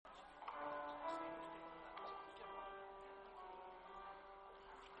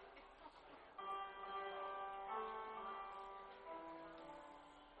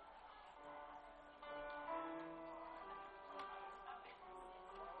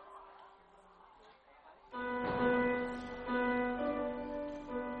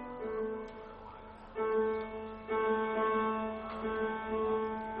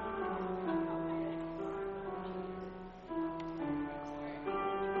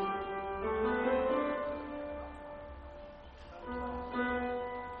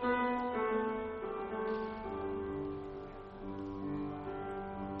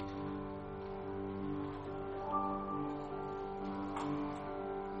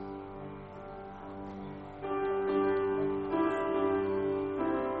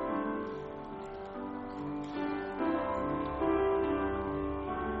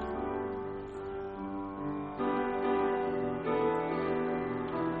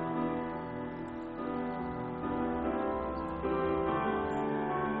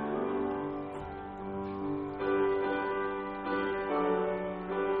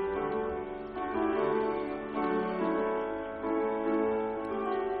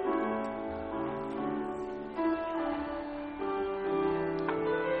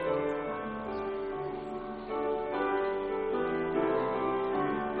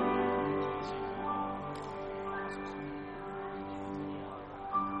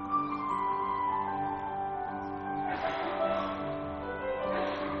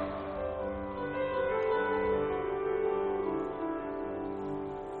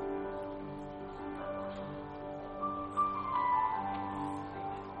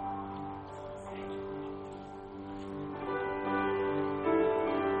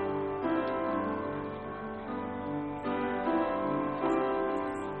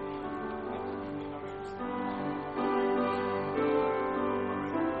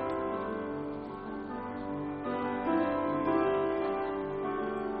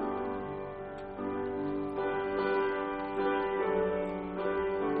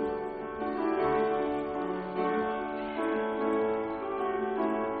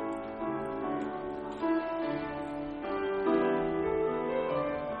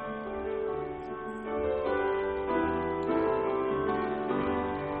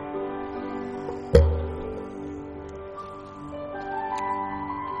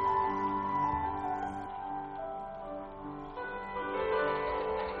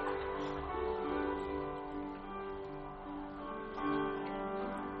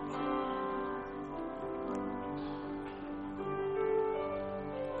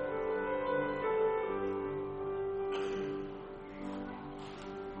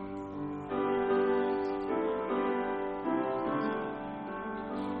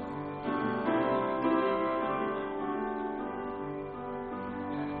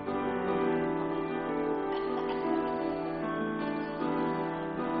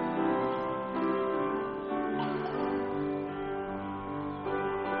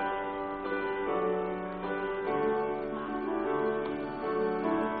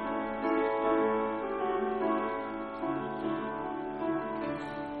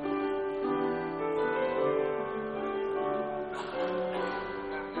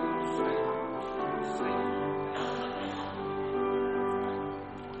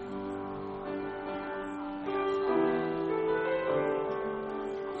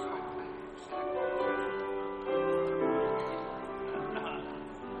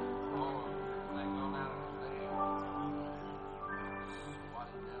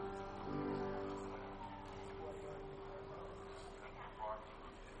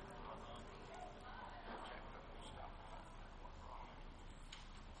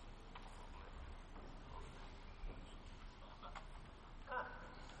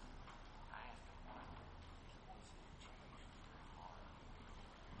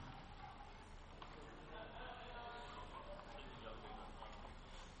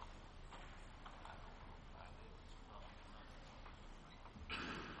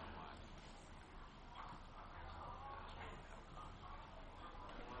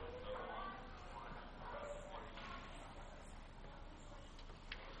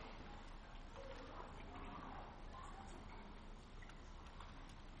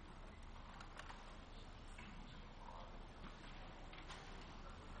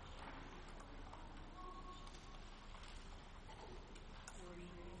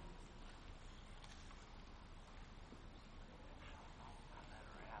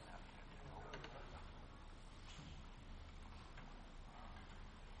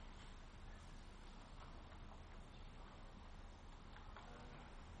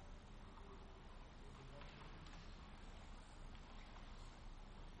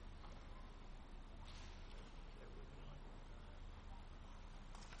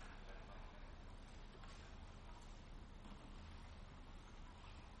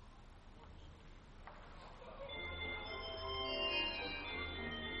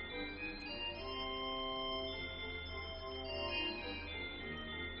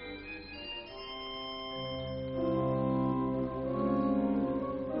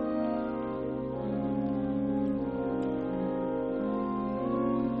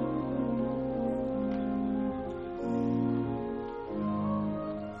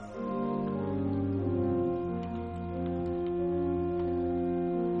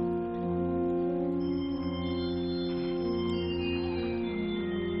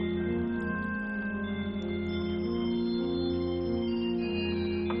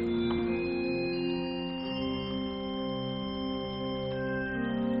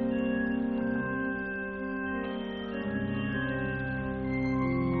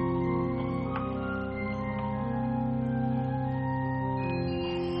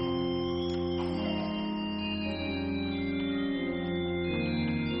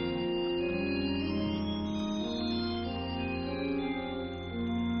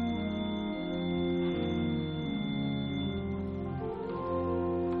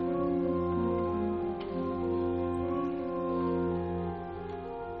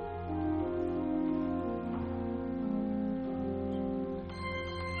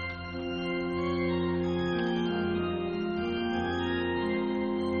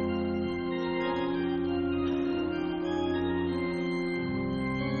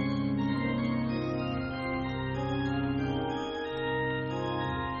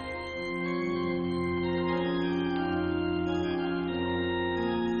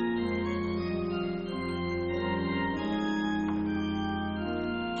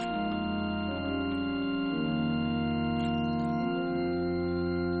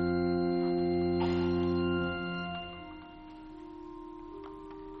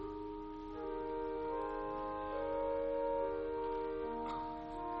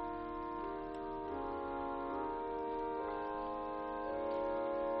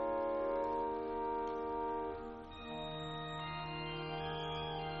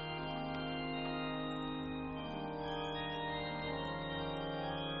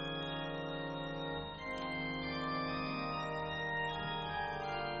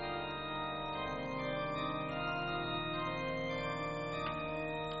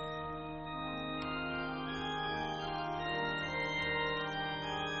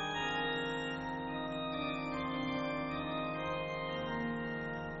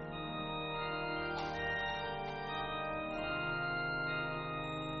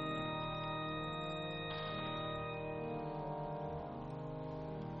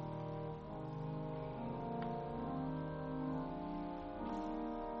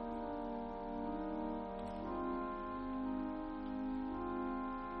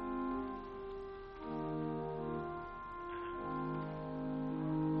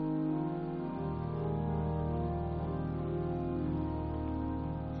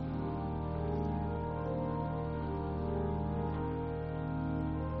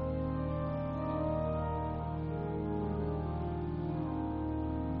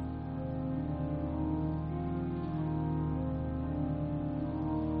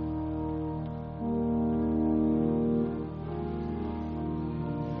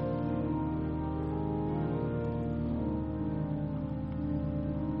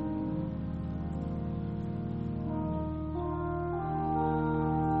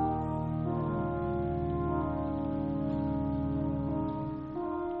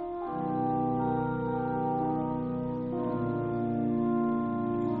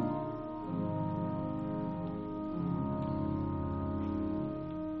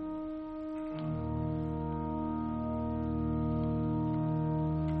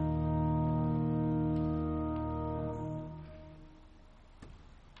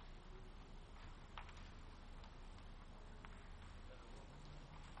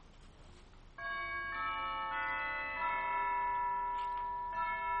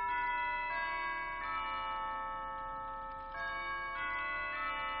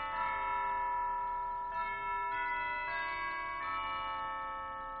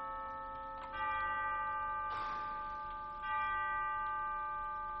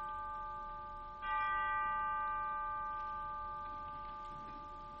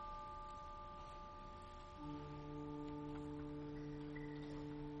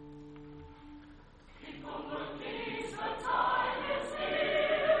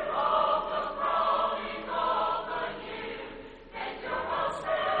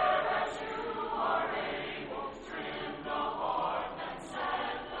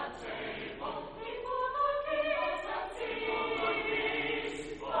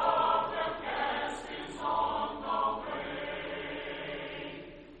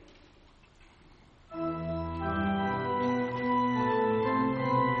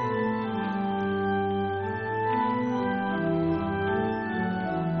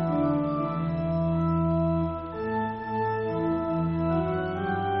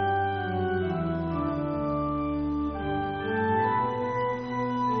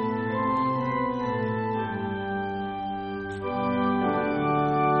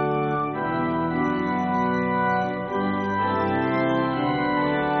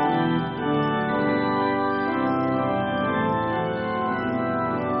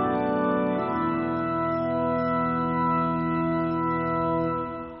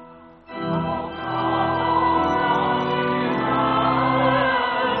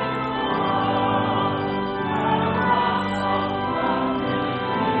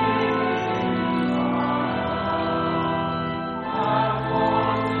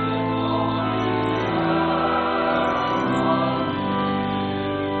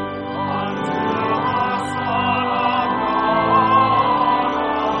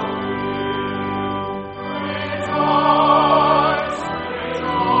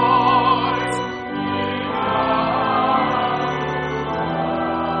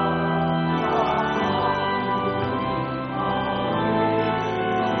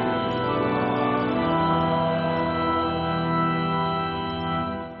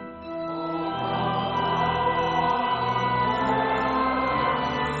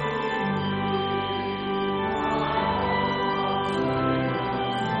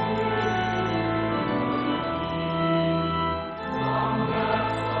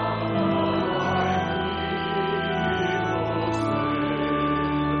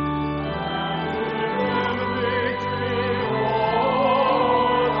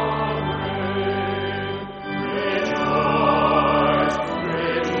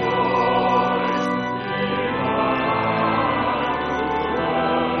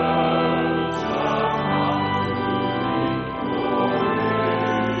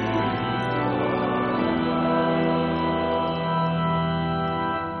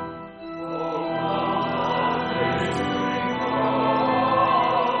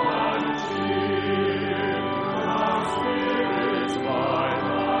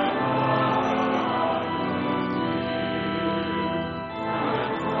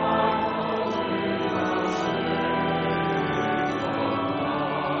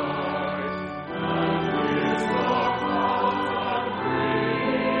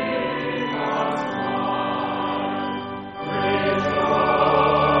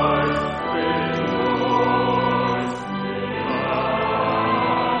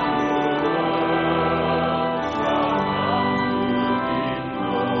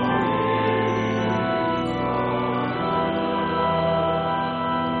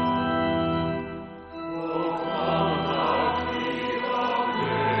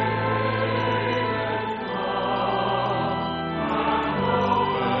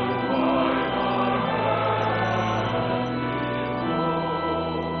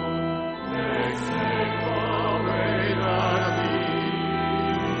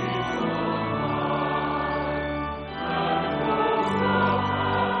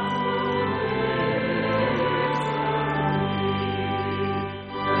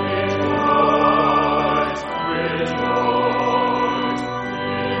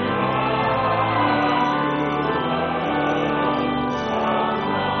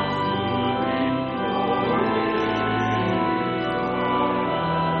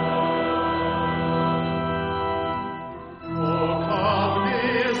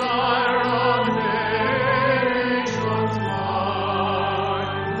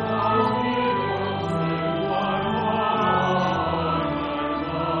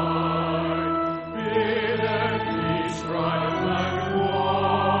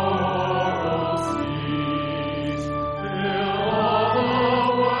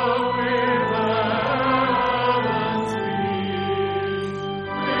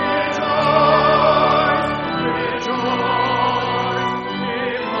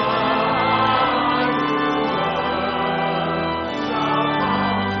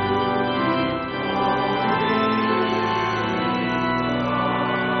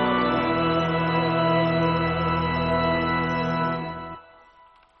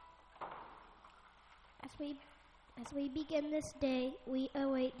As we begin this day, we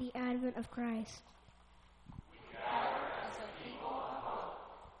await the advent of Christ.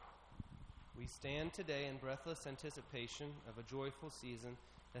 We stand today in breathless anticipation of a joyful season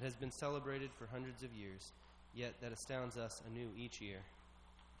that has been celebrated for hundreds of years, yet that astounds us anew each year.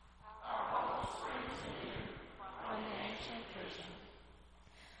 Our hope springs anew from the ancient vision.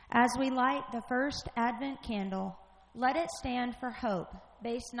 As we light the first Advent candle, let it stand for hope,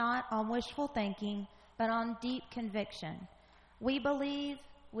 based not on wishful thinking, but on deep conviction. We believe,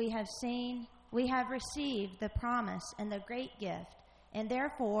 we have seen, we have received the promise and the great gift, and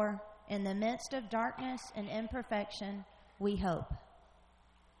therefore, in the midst of darkness and imperfection, we hope.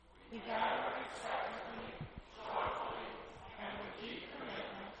 We gather expectantly, joyfully, and with deep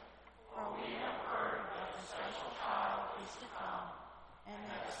commitment, for we have heard that the special child is to come, and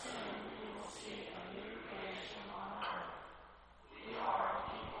that soon we will see a new creation on earth. We are a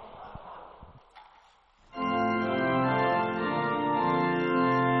people of hope.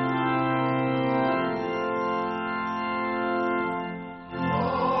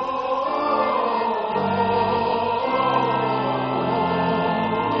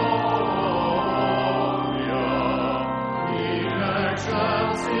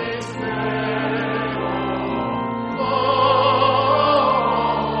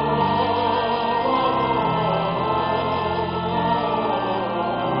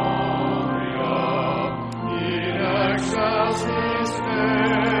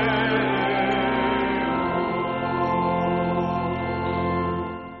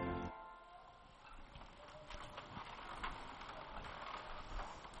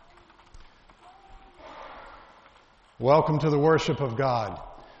 Welcome to the worship of God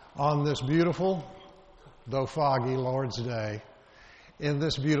on this beautiful, though foggy, Lord's Day, in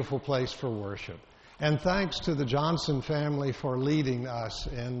this beautiful place for worship. And thanks to the Johnson family for leading us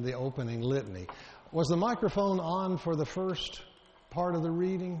in the opening litany. Was the microphone on for the first part of the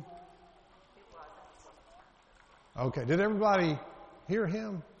reading? Okay, did everybody hear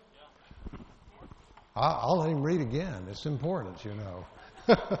him? I'll let him read again. It's important, you know.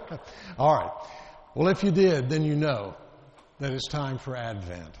 All right. Well, if you did, then you know that it's time for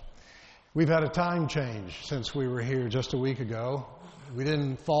Advent. We've had a time change since we were here just a week ago. We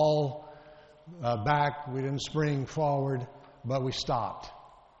didn't fall back, we didn't spring forward, but we stopped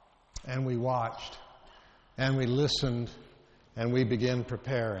and we watched and we listened and we began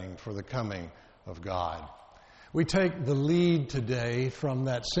preparing for the coming of God. We take the lead today from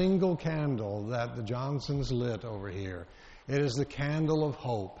that single candle that the Johnsons lit over here. It is the candle of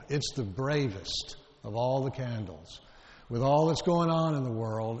hope. It's the bravest of all the candles. With all that's going on in the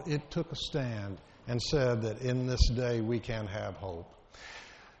world, it took a stand and said that in this day we can have hope.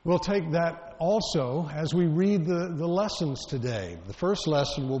 We'll take that also as we read the lessons today. The first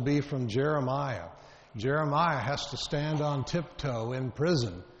lesson will be from Jeremiah. Jeremiah has to stand on tiptoe in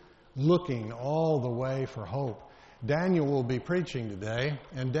prison, looking all the way for hope. Daniel will be preaching today,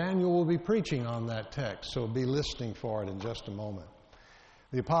 and Daniel will be preaching on that text, so be listening for it in just a moment.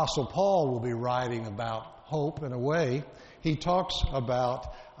 The Apostle Paul will be writing about hope in a way. He talks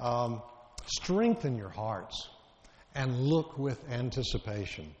about strengthen your hearts and look with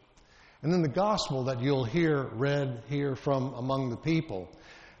anticipation. And then the gospel that you'll hear read here from among the people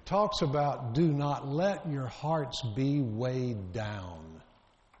talks about do not let your hearts be weighed down.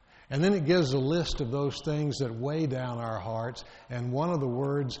 And then it gives a list of those things that weigh down our hearts, and one of the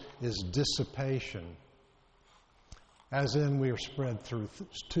words is dissipation. As in we are spread through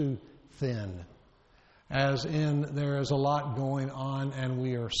too thin. As in there is a lot going on and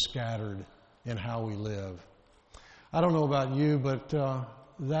we are scattered in how we live. I don't know about you, but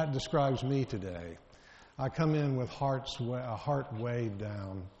that describes me today. I come in with a heart weighed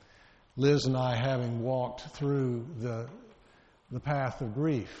down. Liz and I, having walked through the path of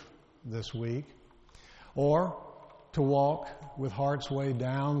grief this week, or to walk with hearts weighed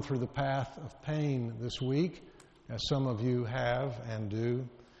down through the path of pain this week, as some of you have and do,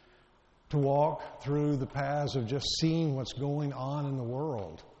 to walk through the paths of just seeing what's going on in the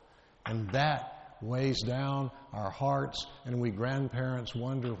world. And that weighs down our hearts, and we grandparents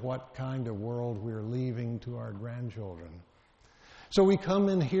wonder what kind of world we're leaving to our grandchildren. So we come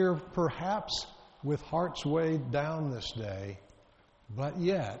in here perhaps with hearts weighed down this day, but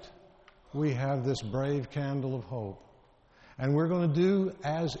yet we have this brave candle of hope. And we're going to do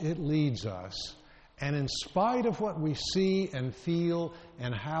as it leads us. And in spite of what we see and feel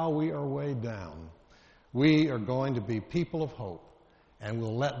and how we are weighed down, we are going to be people of hope, and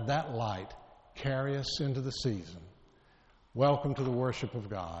we'll let that light carry us into the season. Welcome to the worship of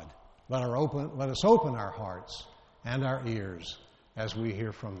God. Let us open our hearts and our ears as we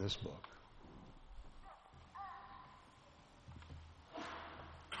hear from this book.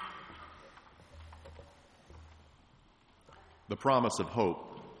 The promise of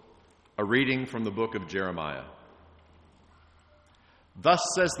hope. A reading from the book of Jeremiah. Thus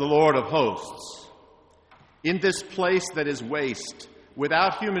says the Lord of hosts, in this place that is waste,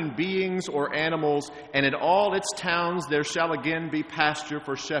 without human beings or animals, and in all its towns there shall again be pasture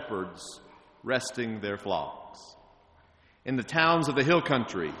for shepherds, resting their flocks. In the towns of the hill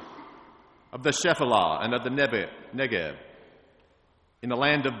country, of the Shephelah and of the Negev, in the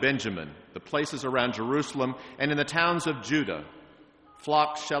land of Benjamin, the places around Jerusalem, and in the towns of Judah,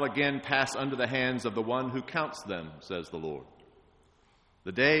 flocks shall again pass under the hands of the one who counts them, says the Lord.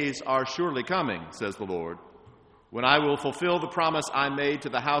 The days are surely coming, says the Lord, when I will fulfill the promise I made to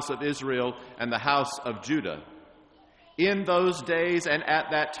the house of Israel and the house of Judah. In those days and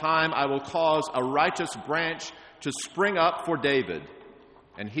at that time I will cause a righteous branch to spring up for David,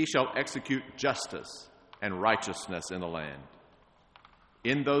 and he shall execute justice and righteousness in the land.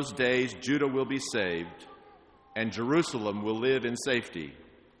 In those days Judah will be saved, and Jerusalem will live in safety.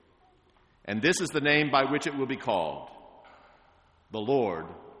 And this is the name by which it will be called: the Lord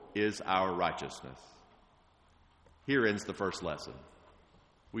is our righteousness. Here ends the first lesson.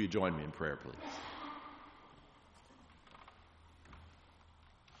 Will you join me in prayer, please?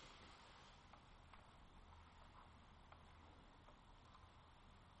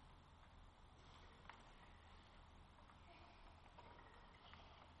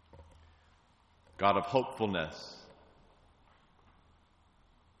 God of hopefulness,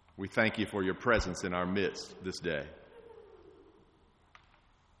 we thank you for your presence in our midst this day.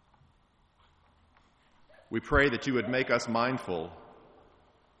 We pray that you would make us mindful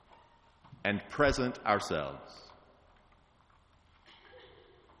and present ourselves.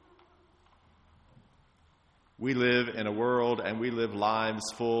 We live in a world and we live lives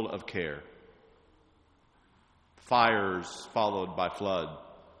full of care. Fires followed by flood,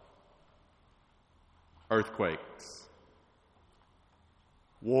 earthquakes,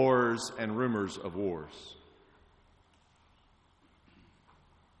 wars and rumors of wars.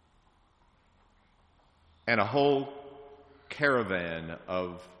 And a whole caravan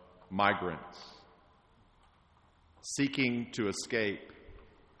of migrants seeking to escape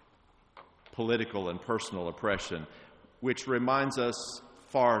political and personal oppression, which reminds us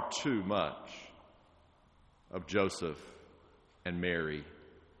far too much of Joseph and Mary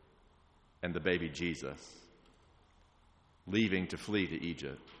and the baby Jesus leaving to flee to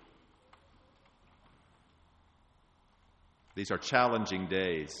Egypt. These are challenging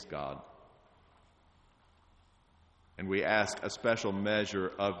days, God. And we ask a special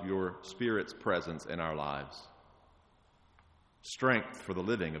measure of your Spirit's presence in our lives. Strength for the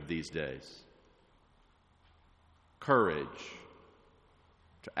living of these days. Courage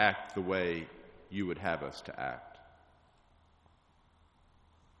to act the way you would have us to act.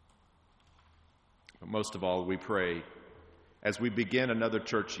 But most of all, we pray as we begin another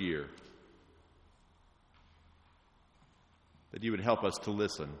church year that you would help us to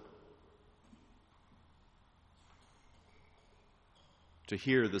listen, to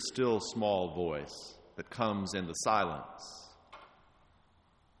hear the still small voice that comes in the silence,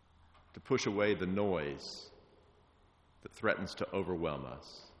 to push away the noise that threatens to overwhelm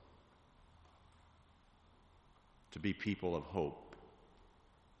us, to be people of hope,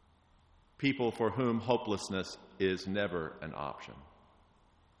 people for whom hopelessness is never an option,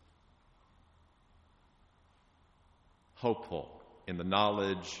 hopeful in the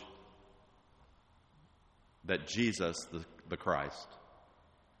knowledge that Jesus, the Christ,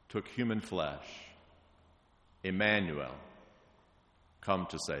 took human flesh, Emmanuel, come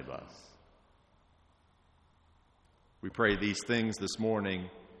to save us. We pray these things this morning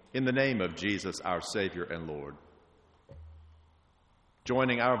in the name of Jesus, our Savior and Lord,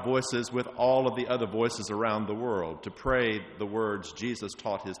 joining our voices with all of the other voices around the world to pray the words Jesus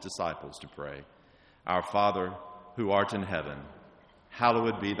taught his disciples to pray. Our Father, who art in heaven,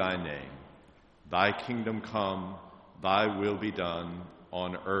 hallowed be thy name. Thy kingdom come, thy will be done,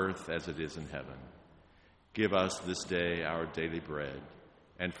 on earth as it is in heaven. Give us this day our daily bread,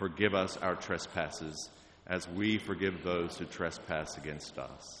 and forgive us our trespasses, as we forgive those who trespass against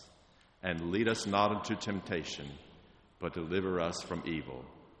us. And lead us not into temptation, but deliver us from evil.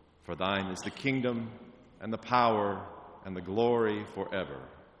 For thine is the kingdom, and the power, and the glory forever.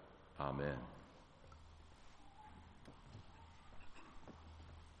 Amen.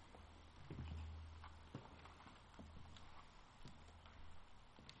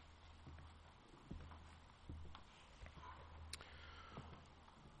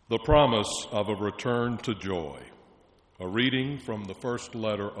 The promise of a return to joy. A reading from the first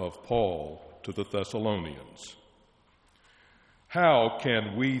letter of Paul to the Thessalonians. How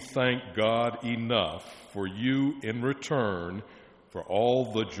can we thank God enough for you in return for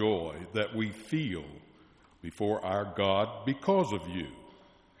all the joy that we feel before our God because of you?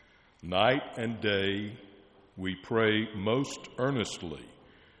 Night and day we pray most earnestly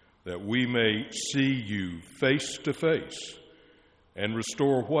that we may see you face to face and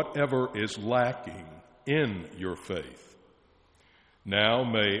restore whatever is lacking in your faith. Now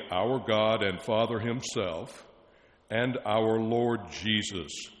may our God and Father himself and our Lord Jesus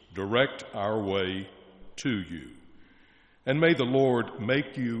direct our way to you. And may the Lord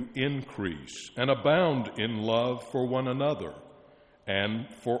make you increase and abound in love for one another and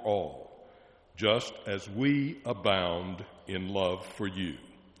for all, just as we abound in love for you.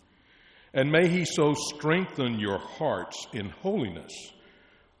 And may he so strengthen your hearts in holiness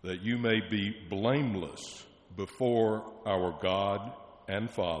that you may be blameless before our God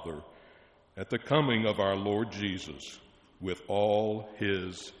and Father at the coming of our Lord Jesus with all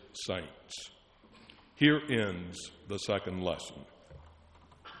his saints. Here ends the second lesson.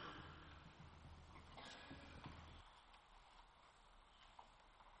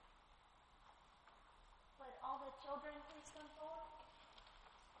 Would all the children please come forward?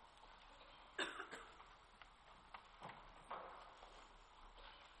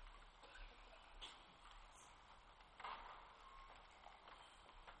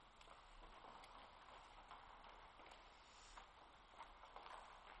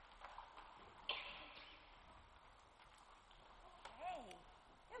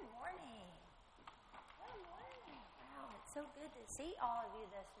 Good morning. Good morning. Wow, it's so good to see all of you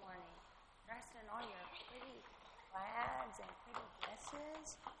this morning, dressed in all your pretty plaids and pretty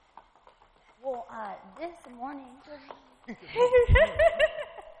dresses. Well, this morning,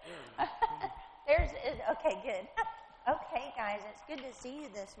 okay, good. Okay, guys, it's good to see you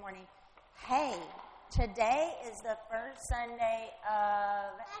this morning. Hey, today is the first Sunday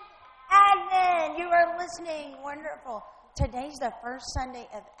of Advent. You are listening. Wonderful. Today's the first Sunday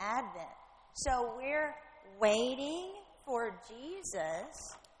of Advent. So we're waiting for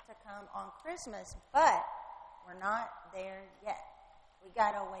Jesus to come on Christmas, but we're not there yet. We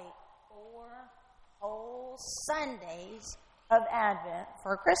got to wait 4 whole Sundays of Advent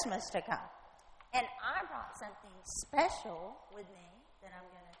for Christmas to come. And I brought something special with me that I'm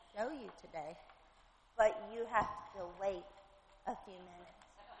going to show you today, but you have to wait a few minutes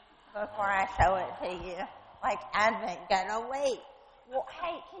before I show it to you. Like Advent, gotta wait. Well,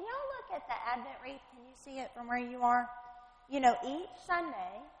 hey, can y'all look at the Advent wreath? Can you see it from where you are? You know, each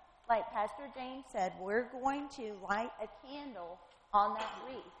Sunday, like Pastor James said, we're going to light a candle on that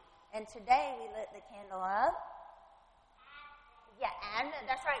wreath. And today we lit the candle of, Advent.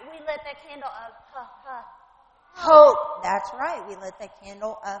 That's right. We lit the candle of hope. That's right. We lit the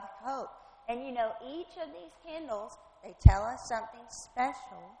candle of hope. And you know, each of these candles, they tell us something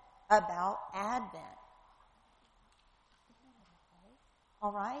special about Advent.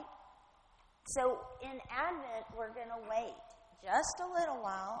 All right? So in Advent, we're going to wait just a little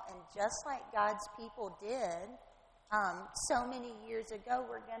while, and just like God's people did so many years ago,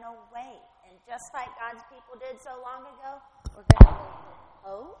 we're going to wait. And just like God's people did so long ago, we're going to wait with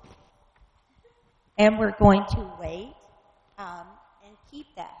hope, and we're going to wait and keep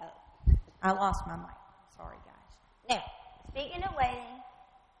that hope. I lost my mic. Sorry, guys. Now, speaking of waiting,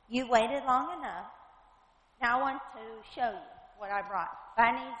 you waited long enough. Now I want to show you what I brought. But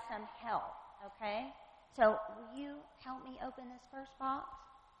I need some help, okay? So will you help me open this first box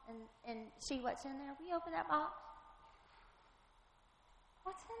and see what's in there? Will you open that box?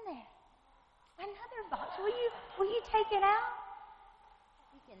 What's in there? Another box. Will you take it out?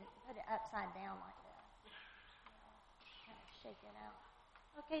 You can put it upside down like this. Kind of shake it out.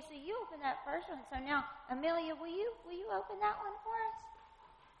 Okay, so you open that first one. So now, Amelia, will you open that one for us?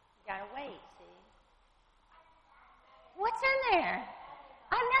 You gotta wait, see? What's in there?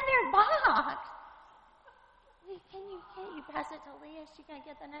 Another box. Can you pass it to Leah? She gonna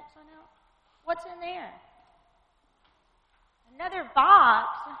get the next one out? What's in there? Another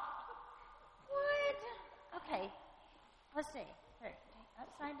box. What? Okay. Let's see. Here,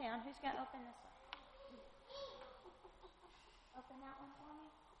 upside down. Who's gonna open this one? Open that one for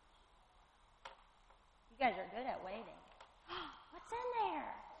me. You guys are good at waiting. What's in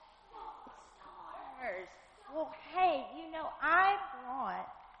there? Stars. Well, hey, you know, I brought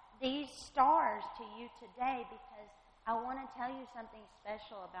these stars to you today because I want to tell you something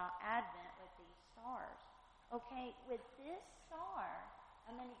special about Advent with these stars. Okay, with this star,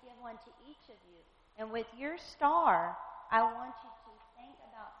 I'm going to give one to each of you. And with your star, I want you to think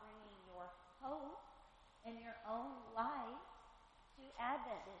about bringing your hope and your own light to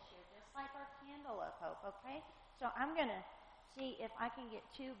Advent this year, just like our candle of hope, okay? So I'm going to see if I can get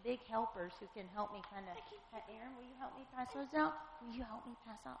two big helpers who can help me kind of. Aaron, will you help me pass those out? Will you help me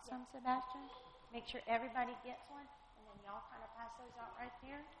pass out some, Sebastian? Make sure everybody gets one, and then y'all kind of pass those out right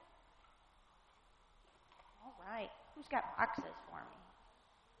there. All right. Who's got boxes for me?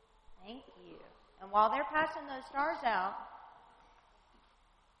 Thank you. And while they're passing those stars out,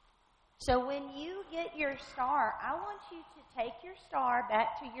 so when you get your star, I want you to take your star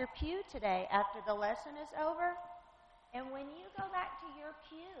back to your pew today after the lesson is over. And when you go back to your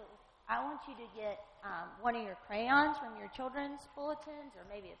pew, I want you to get one of your crayons from your children's bulletins, or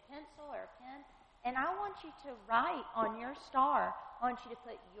maybe a pencil or a pen. And I want you to write on your star. I want you to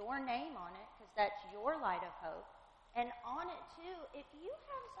put your name on it, because that's your light of hope. And on it, too, if you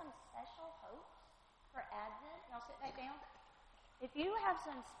have some special hopes for Advent, y'all sit back down. If you have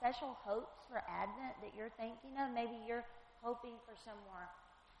some special hopes for Advent that you're thinking of, maybe you're hoping for some more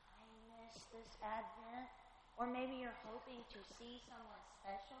kindness this Advent, or maybe you're hoping to see someone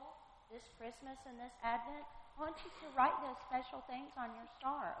special this Christmas and this Advent, I want you to write those special things on your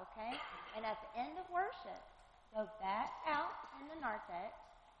star, okay? And at the end of worship, go back out in the narthex,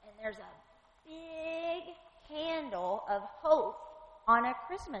 and there's a big candle of hope on a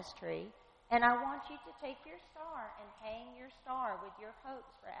Christmas tree. And I want you to take your star and hang your star with your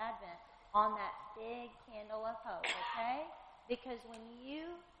hopes for Advent on that big candle of hope, okay? Because when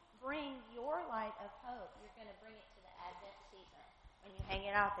you bring your light of hope, you're going to bring it to the Advent season when you hang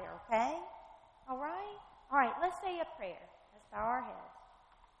it out there, okay? All right? All right, let's say a prayer. Let's bow our heads.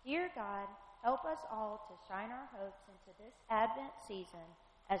 Dear God, help us all to shine our hopes into this Advent season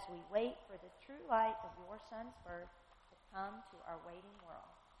as we wait for the true light of your Son's birth to come to our waiting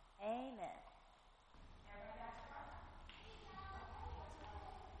world. Amen.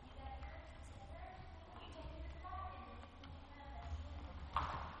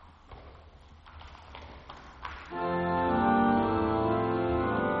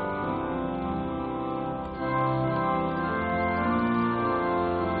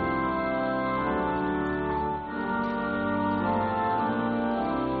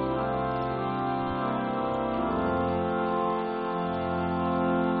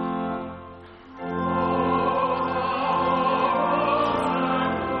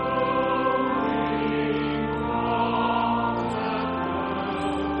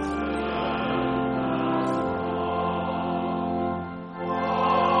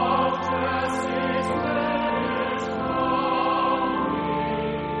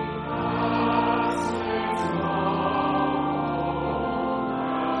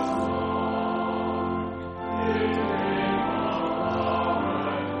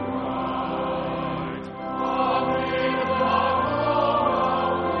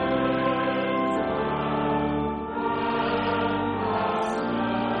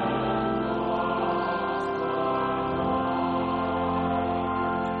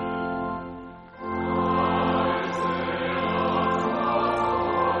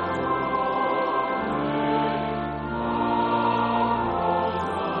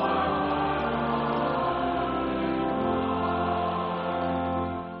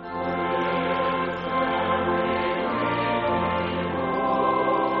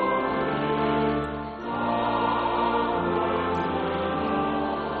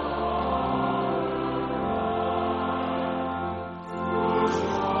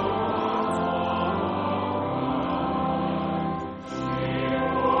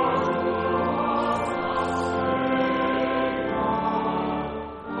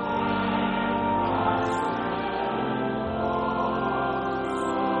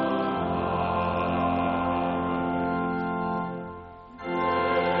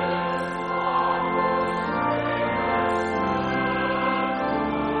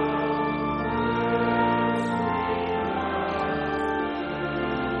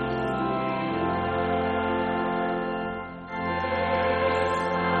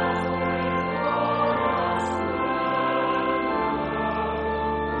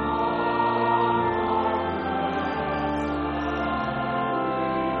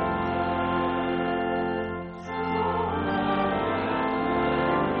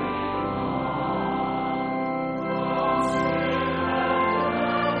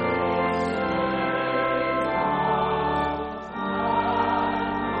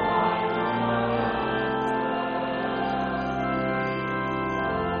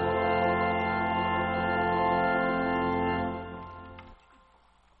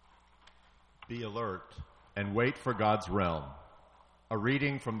 Be alert and wait for God's realm. A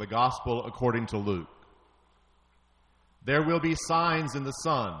reading from the Gospel according to Luke. There will be signs in the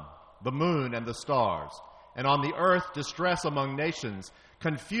sun, the moon, and the stars, and on the earth distress among nations,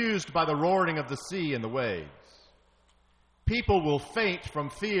 confused by the roaring of the sea and the waves. People will faint from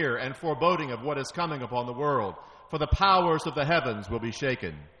fear and foreboding of what is coming upon the world, for the powers of the heavens will be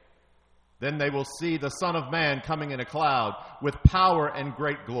shaken. Then they will see the Son of Man coming in a cloud with power and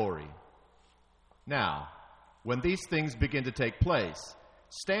great glory. Now, when these things begin to take place,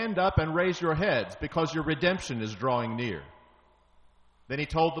 stand up and raise your heads, because your redemption is drawing near." Then he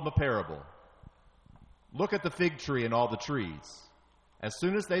told them a parable. "Look at the fig tree and all the trees. As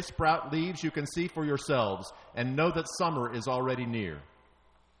soon as they sprout leaves, you can see for yourselves and know that summer is already near.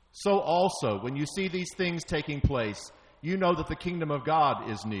 So also, when you see these things taking place, you know that the kingdom of God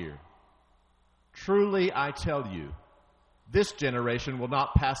is near. Truly, I tell you, this generation will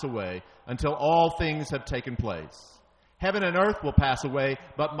not pass away until all things have taken place. Heaven and earth will pass away,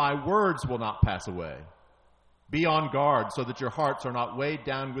 but my words will not pass away. Be on guard so that your hearts are not weighed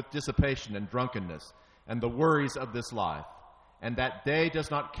down with dissipation and drunkenness and the worries of this life, and that day does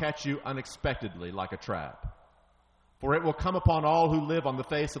not catch you unexpectedly like a trap. For it will come upon all who live on the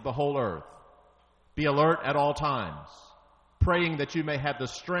face of the whole earth. Be alert at all times, praying that you may have the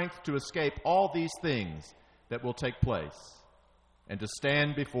strength to escape all these things that will take place, and to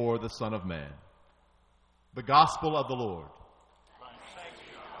stand before the Son of Man." The Gospel of the Lord.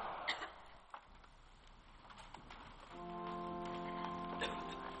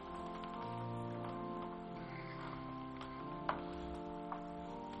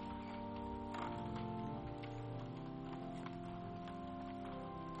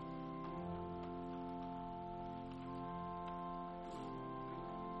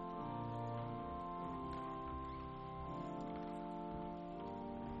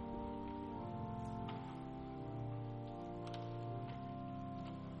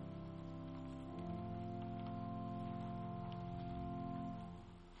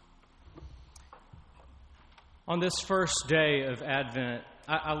 On this first day of Advent,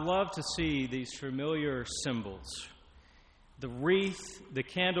 I love to see these familiar symbols. The wreath, the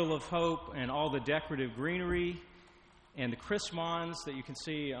candle of hope, and all the decorative greenery, and the chrismons that you can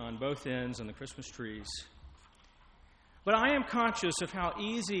see on both ends on the Christmas trees. But I am conscious of how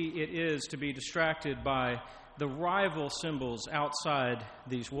easy it is to be distracted by the rival symbols outside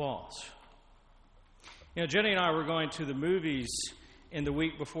these walls. You know, Jenny and I were going to the movies in the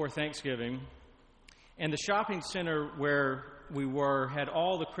week before Thanksgiving, and the shopping center where we were had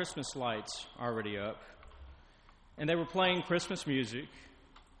all the Christmas lights already up, and they were playing Christmas music.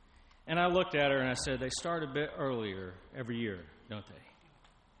 And I looked at her and I said, "They start a bit earlier every year, don't they?"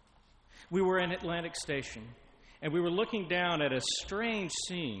 We were in Atlantic Station, and we were looking down at a strange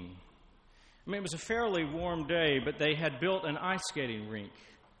scene. I mean, it was a fairly warm day, but they had built an ice skating rink.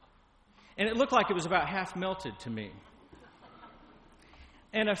 And it looked like it was about half melted to me.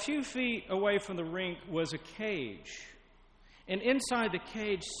 And a few feet away from the rink was a cage. And inside the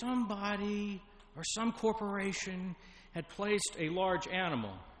cage, somebody or some corporation had placed a large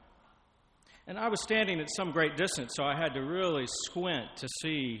animal. And I was standing at some great distance, so I had to really squint to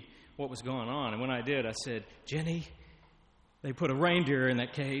see what was going on. And when I did, I said, "Jenny, they put a reindeer in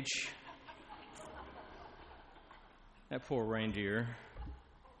that cage." That poor reindeer.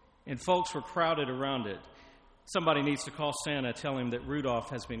 And folks were crowded around it. Somebody needs to call Santa, tell him that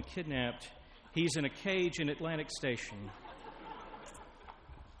Rudolph has been kidnapped. He's in a cage in Atlantic Station.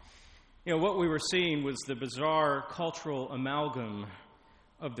 You know, what we were seeing was the bizarre cultural amalgam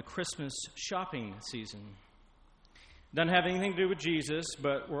of the Christmas shopping season. Doesn't have anything to do with Jesus,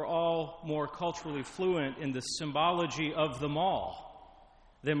 but we're all more culturally fluent in the symbology of the mall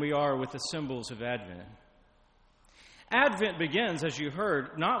than we are with the symbols of Advent. Advent begins, as you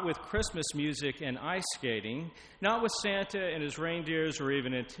heard, not with Christmas music and ice skating, not with Santa and his reindeers or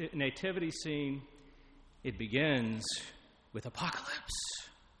even a nativity scene. It begins with apocalypse.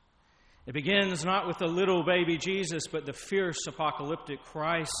 It begins not with the little baby Jesus, but the fierce apocalyptic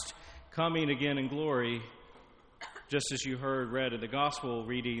Christ coming again in glory. Just as you heard read in the gospel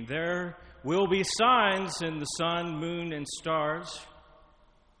reading, there will be signs in the sun, moon, and stars.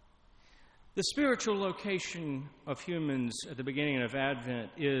 The spiritual location of humans at the beginning of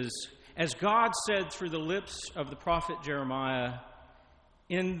Advent is, as God said through the lips of the prophet Jeremiah,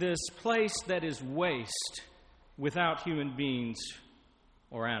 in this place that is waste without human beings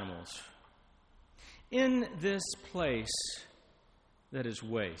or animals. In this place that is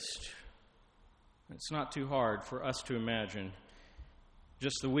waste. It's not too hard for us to imagine.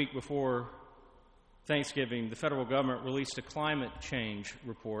 Just the week before Thanksgiving, the federal government released a climate change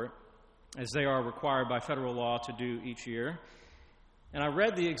report, as they are required by federal law to do each year. And I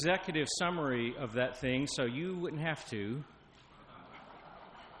read the executive summary of that thing, so you wouldn't have to.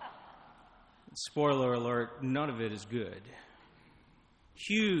 Spoiler alert, none of it is good.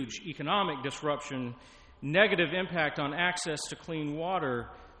 Huge economic disruption negative impact on access to clean water,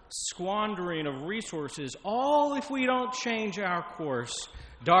 squandering of resources, all if we don't change our course.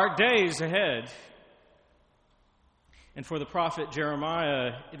 Dark days ahead. And for the prophet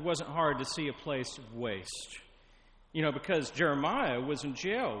Jeremiah, it wasn't hard to see a place of waste. Because Jeremiah was in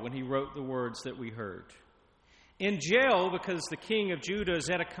jail when he wrote the words that we heard. In jail because the king of Judah,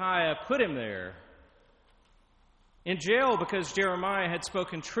 Zedekiah, put him there. In jail because Jeremiah had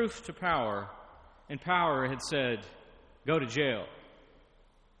spoken truth to power, and power had said, go to jail.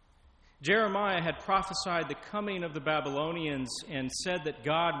 Jeremiah had prophesied the coming of the Babylonians and said that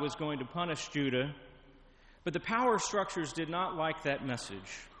God was going to punish Judah, but the power structures did not like that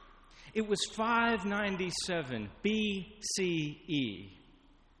message. It was 597 BCE,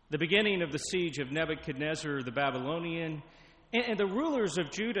 the beginning of the siege of Nebuchadnezzar the Babylonian, and the rulers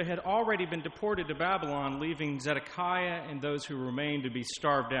of Judah had already been deported to Babylon, leaving Zedekiah and those who remained to be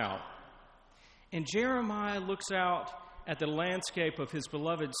starved out. And Jeremiah looks out at the landscape of his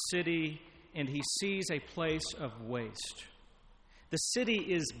beloved city, and he sees a place of waste. The city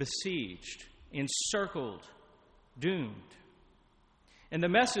is besieged, encircled, doomed. And the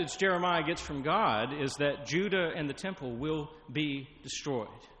message Jeremiah gets from God is that Judah and the temple will be destroyed.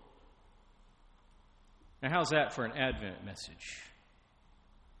 Now, how's that for an Advent message?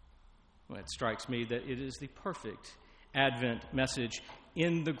 Well, it strikes me that it is the perfect Advent message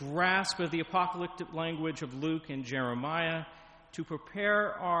in the grasp of the apocalyptic language of Luke and Jeremiah to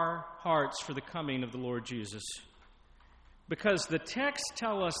prepare our hearts for the coming of the Lord Jesus. Because the texts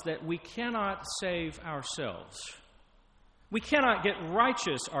tell us that we cannot save ourselves. We cannot get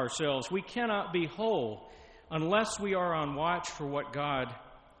righteous ourselves. We cannot be whole unless we are on watch for what God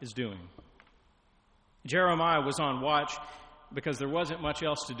is doing. Jeremiah was on watch because there wasn't much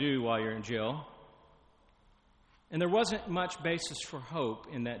else to do while you're in jail. And there wasn't much basis for hope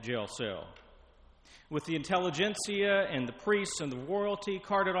in that jail cell. With the intelligentsia and the priests and the royalty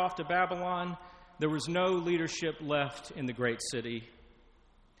carted off to Babylon, there was no leadership left in the great city.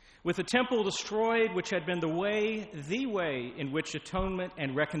 With the temple destroyed, which had been the way in which atonement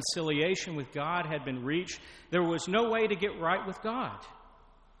and reconciliation with God had been reached, there was no way to get right with God.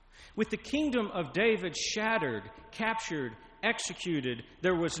 With the kingdom of David shattered, captured, executed,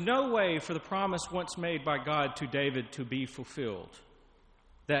 there was no way for the promise once made by God to David to be fulfilled,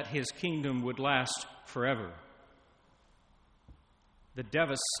 that his kingdom would last forever. The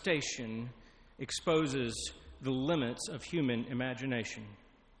devastation exposes the limits of human imagination.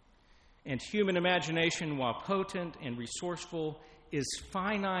 And human imagination, while potent and resourceful, is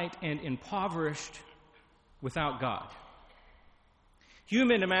finite and impoverished without God.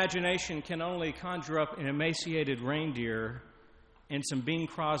 Human imagination can only conjure up an emaciated reindeer and some Bing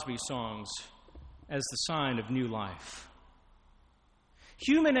Crosby songs as the sign of new life.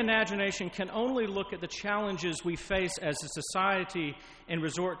 Human imagination can only look at the challenges we face as a society and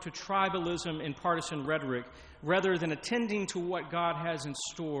resort to tribalism and partisan rhetoric rather than attending to what God has in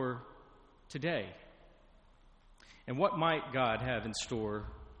store today. And what might God have in store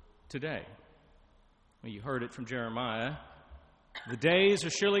today? Well, you heard it from Jeremiah. The days are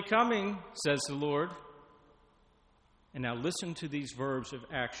surely coming, says the Lord. And now listen to these verbs of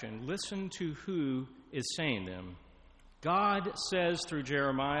action. Listen to who is saying them. God says through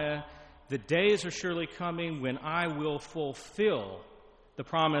Jeremiah, the days are surely coming when I will fulfill the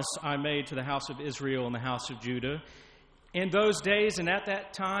promise I made to the house of Israel and the house of Judah. In those days and at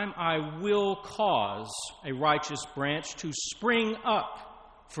that time, I will cause a righteous branch to spring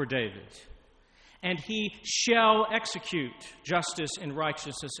up for David, and he shall execute justice and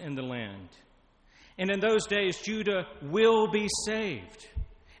righteousness in the land. And in those days, Judah will be saved,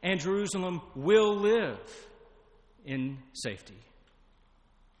 and Jerusalem will live in safety.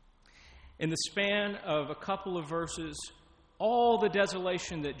 In the span of a couple of verses, all the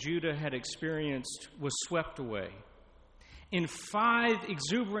desolation that Judah had experienced was swept away. In 5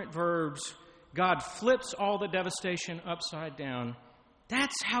 exuberant verbs, God flips all the devastation upside down.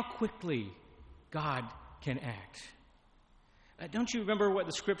 That's how quickly God can act. Don't you remember what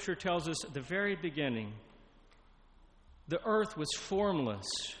the Scripture tells us at the very beginning? The earth was formless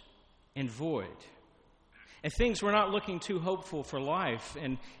and void. And things were not looking too hopeful for life.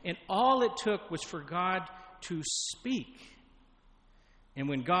 And all it took was for God to speak. And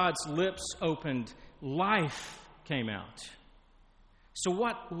when God's lips opened, life came out. So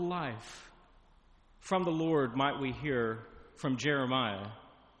what life from the Lord might we hear from Jeremiah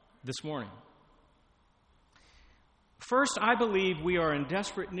this morning? First, I believe we are in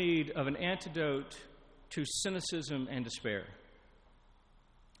desperate need of an antidote to cynicism and despair.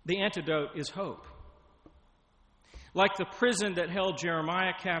 The antidote is hope. Like the prison that held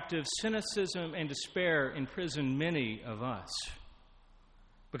Jeremiah captive, cynicism and despair imprison many of us,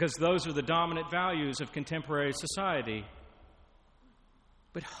 because those are the dominant values of contemporary society.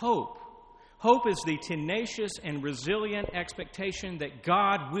 But hope is the tenacious and resilient expectation that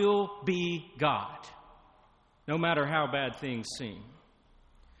God will be God, no matter how bad things seem.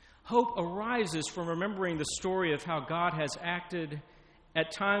 Hope arises from remembering the story of how God has acted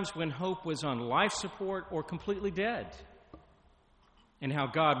at times when hope was on life support or completely dead, and how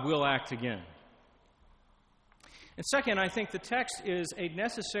God will act again. And second, I think the text is a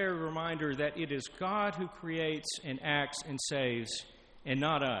necessary reminder that it is God who creates and acts and saves, and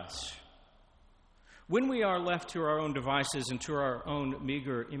not us. When we are left to our own devices and to our own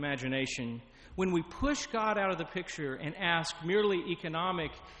meager imagination, when we push God out of the picture and ask merely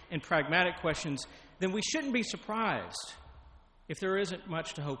economic and pragmatic questions, then we shouldn't be surprised if there isn't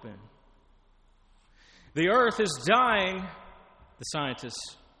much to hope in. The earth is dying, the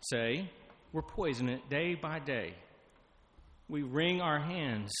scientists say. We're poisoning it day by day. We wring our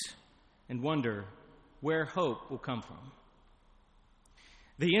hands and wonder where hope will come from.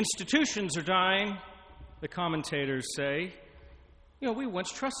 The institutions are dying, the commentators say. We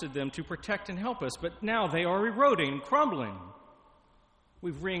once trusted them to protect and help us, but now they are eroding, crumbling.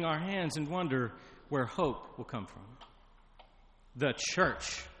 We wring our hands and wonder where hope will come from. The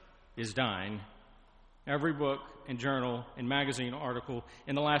church is dying. Every book and journal and magazine article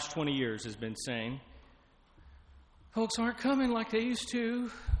in the last 20 years has been saying, folks aren't coming like they used to.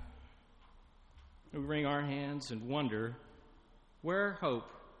 We wring our hands and wonder where hope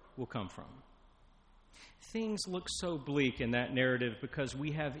will come from. Things look so bleak in that narrative because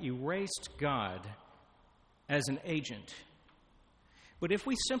we have erased God as an agent. But if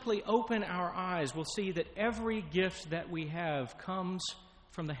we simply open our eyes, we'll see that every gift that we have comes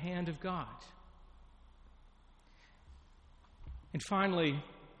from the hand of God. And finally,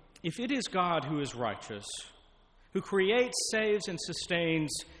 if it is God who is righteous, who creates, saves, and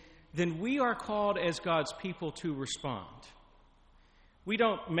sustains, then we are called as God's people to respond. We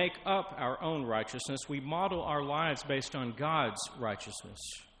don't make up our own righteousness. We model our lives based on God's righteousness.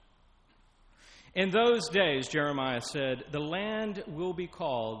 In those days, Jeremiah said, the land will be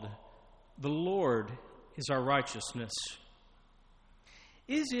called, the Lord is our righteousness.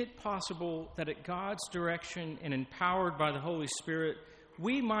 Is it possible that at God's direction and empowered by the Holy Spirit,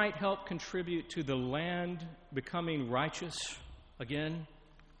 we might help contribute to the land becoming righteous again?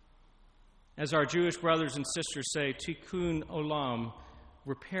 As our Jewish brothers and sisters say, tikkun olam,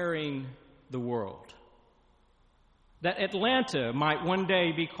 repairing the world. That Atlanta might one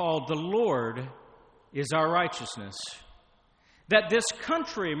day be called the Lord is our righteousness. That this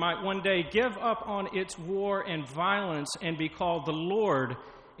country might one day give up on its war and violence and be called the Lord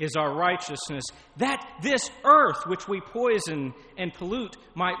is our righteousness. That this earth which we poison and pollute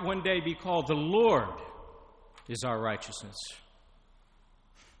might one day be called the Lord is our righteousness.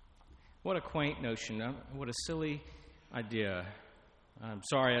 What a quaint notion. What a silly idea. I'm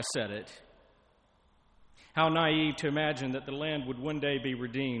sorry I said it. How naive to imagine that the land would one day be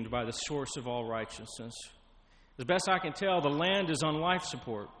redeemed by the source of all righteousness. As best I can tell, the land is on life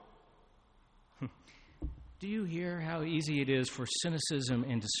support. Do you hear how easy it is for cynicism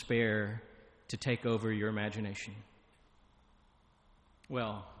and despair to take over your imagination?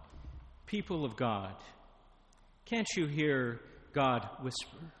 Well, people of God, can't you hear God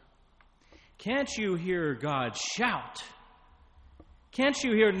whisper? Can't you hear God shout? Can't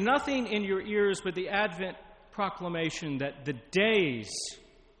you hear nothing in your ears but the Advent proclamation that the days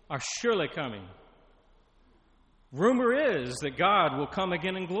are surely coming? Rumor is that God will come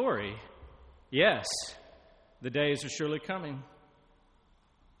again in glory. Yes, the days are surely coming.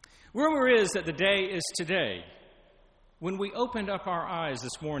 Rumor is that the day is today. When we opened up our eyes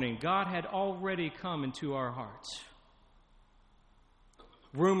this morning, God had already come into our hearts.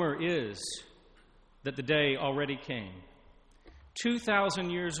 Rumor is that the day already came. 2,000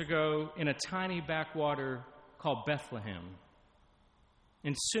 years ago in a tiny backwater called Bethlehem.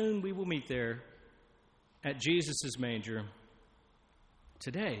 And soon we will meet there at Jesus' manger.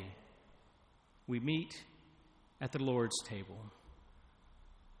 Today, we meet at the Lord's table.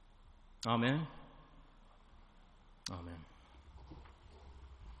 Amen. Amen.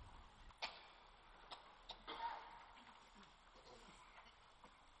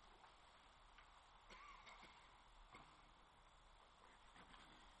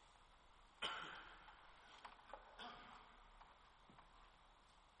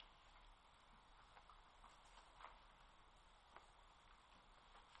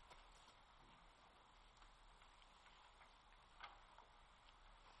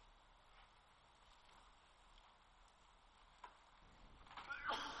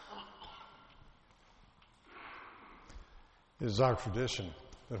 It is our tradition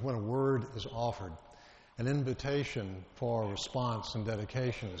that when a word is offered, an invitation for response and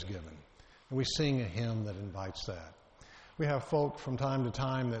dedication is given. And we sing a hymn that invites that. We have folk from time to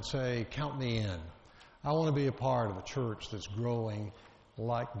time that say, "Count me in. I want to be a part of a church that's growing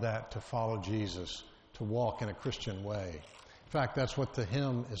like that, to follow Jesus, to walk in a Christian way." In fact, that's what the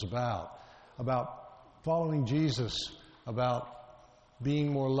hymn is about following Jesus, about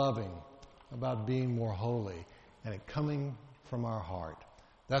being more loving, about being more holy, and it coming from our heart.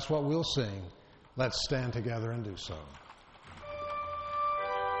 That's what we'll sing. Let's stand together and do so.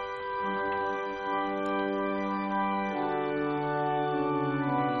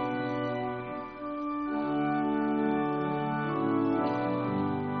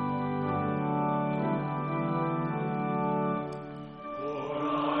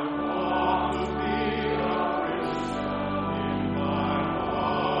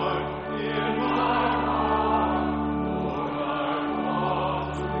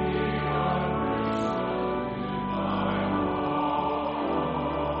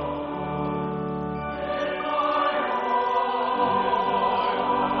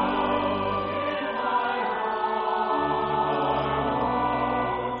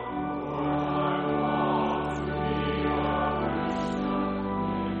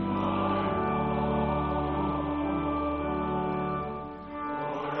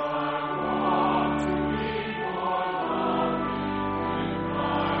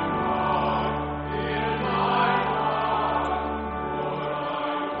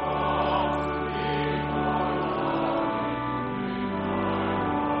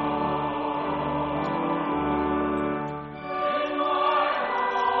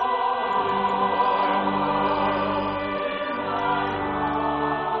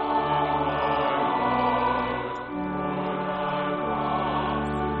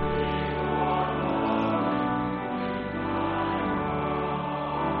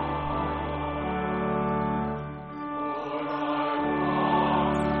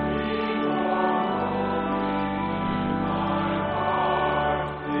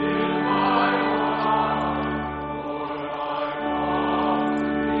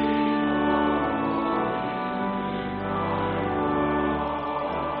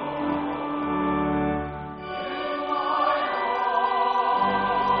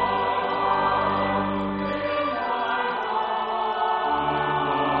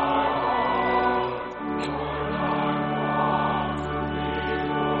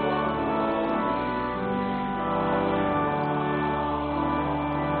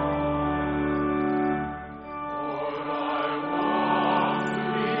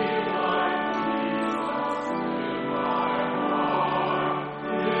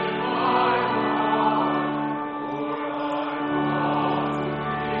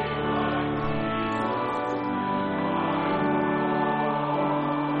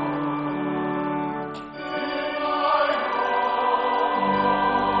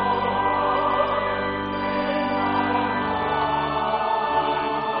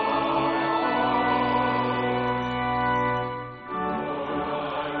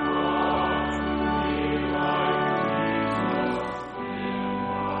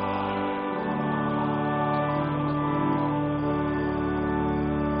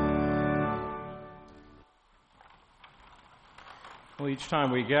 Well, each time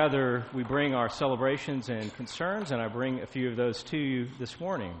we gather, we bring our celebrations and concerns, and I bring a few of those to you this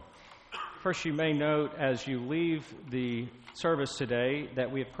morning. First, you may note as you leave the service today that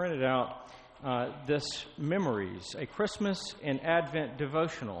we have printed out this Memories, a Christmas and Advent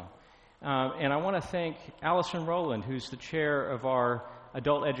devotional. And I want to thank Allison Rowland, who's the chair of our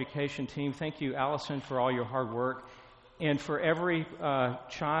adult education team. Thank you, Allison, for all your hard work. And for every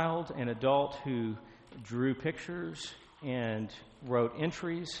child and adult who drew pictures and wrote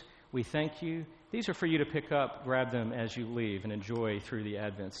entries, we thank you. These are for you to pick up, grab them as you leave, and enjoy through the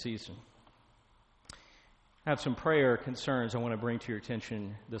Advent season. I have some prayer concerns I want to bring to your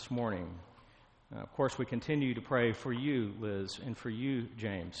attention this morning. Of course, we continue to pray for you, Liz, and for you,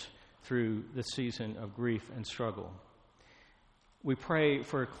 James, through this season of grief and struggle. We pray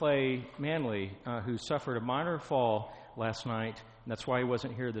for Clay Manley, who suffered a minor fall last night, and that's why he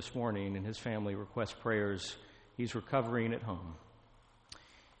wasn't here this morning, and his family requests prayers. He's recovering at home.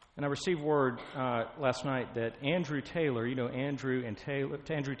 And I received word last night that Andrew Taylor, you know Andrew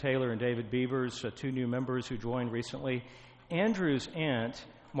Taylor and David Beavers, two new members who joined recently. Andrew's aunt,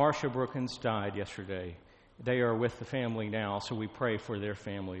 Marcia Brookins, died yesterday. They are with the family now, so we pray for their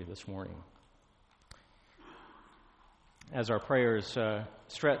family this morning. As our prayers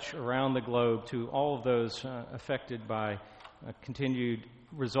stretch around the globe to all of those affected by continued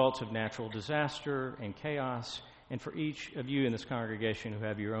results of natural disaster and chaos and for each of you in this congregation who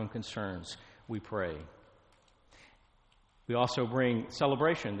have your own concerns, we pray. We also bring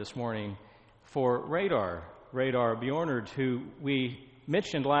celebration this morning for Radar Bjornard, who we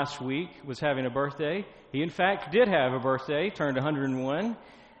mentioned last week was having a birthday. He, in fact, did have a birthday, turned 101.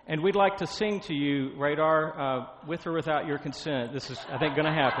 And we'd like to sing to you, Radar, with or without your consent. This is, I think, going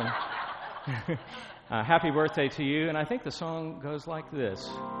to happen. Happy birthday to you. And I think the song goes like this.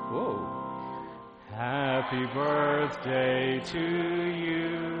 Whoa. Happy birthday to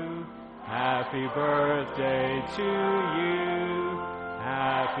you. Happy birthday to you.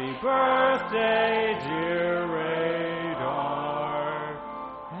 Happy birthday, dear Radar.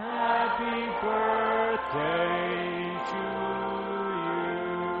 Happy birthday to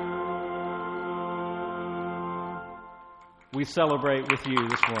you. We celebrate with you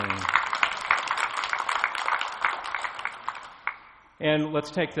this morning. And let's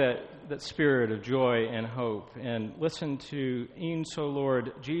take that spirit of joy and hope and listen to E'en So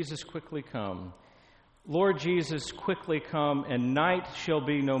Lord, Jesus quickly come. Lord Jesus, quickly come, and night shall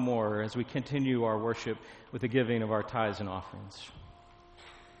be no more, as we continue our worship with the giving of our tithes and offerings.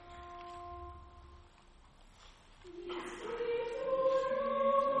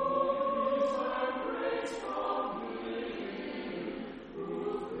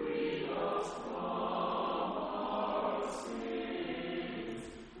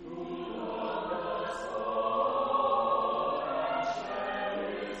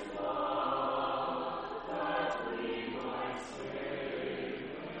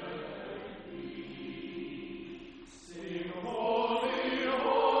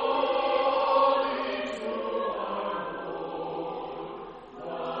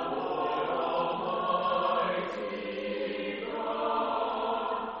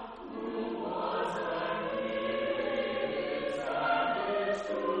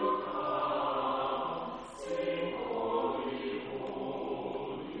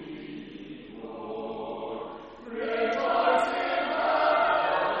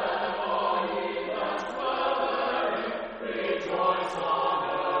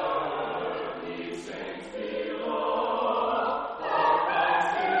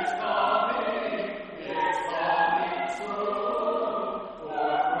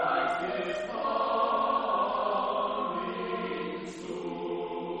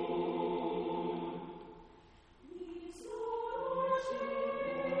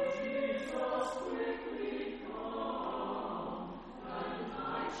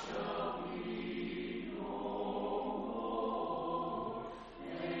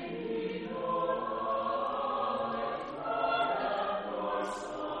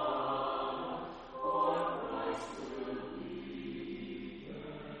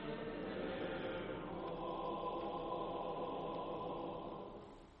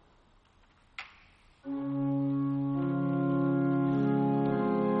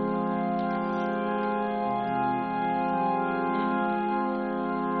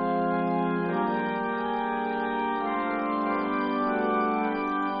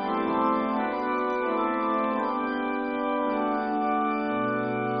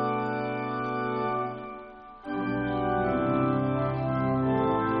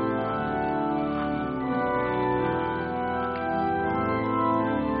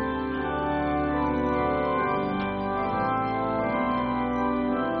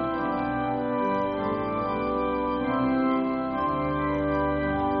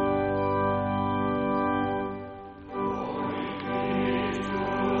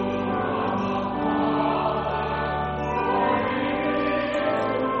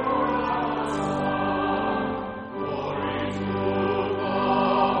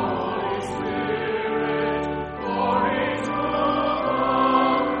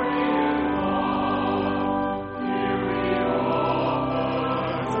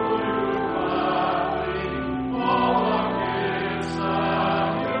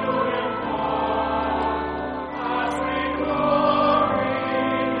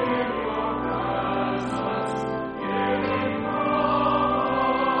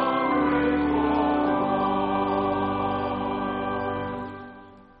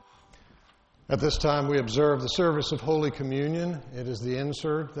 At this time, we observe the service of Holy Communion. It is the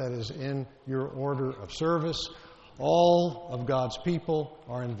insert that is in your order of service. All of God's people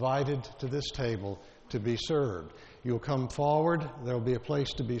are invited to this table to be served. You'll come forward. There will be a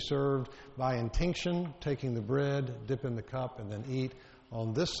place to be served by intinction, taking the bread, dip in the cup, and then eat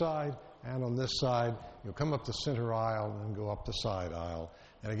on this side and on this side. You'll come up the center aisle and go up the side aisle.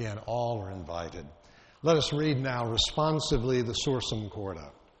 And again, all are invited. Let us read now responsively the Sursum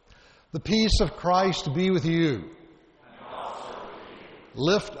Corda. The peace of Christ be with you. And also with you.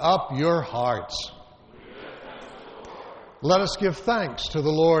 Lift up your hearts. We lift them to Let us give thanks to the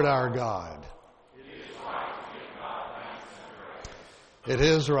Lord our God. It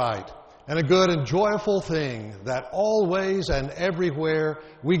is right and a good and joyful thing that always and everywhere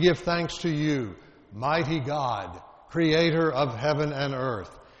we give thanks to you, mighty God, creator of heaven and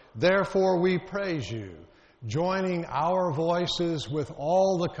earth. Therefore we praise you, joining our voices with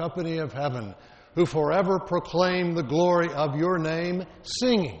all the company of heaven, who forever proclaim the glory of your name,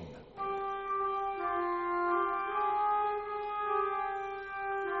 singing.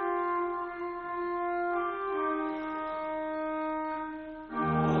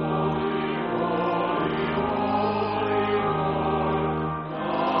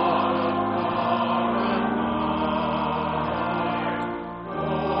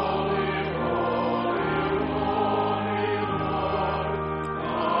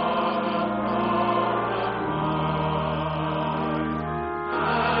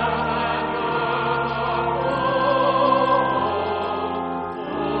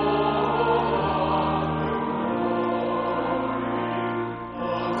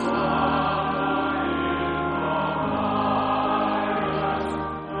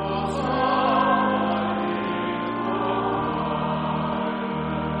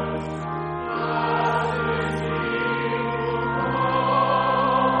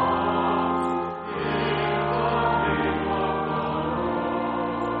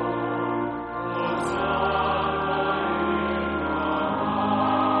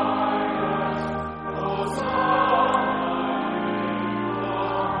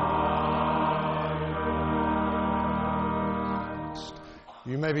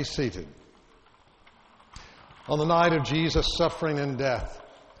 You may be seated. On the night of Jesus' suffering and death,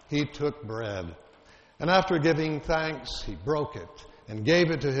 he took bread, and after giving thanks, he broke it and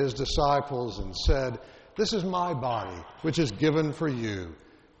gave it to his disciples and said, "This is my body, which is given for you.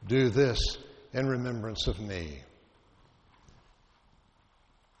 Do this in remembrance of me."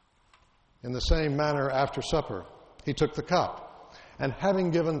 In the same manner, after supper, he took the cup, and having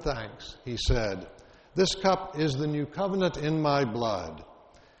given thanks, he said, "This cup is the new covenant in my blood.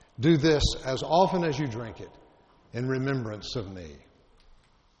 Do this as often as you drink it in remembrance of me."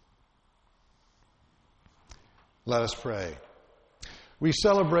 Let us pray. We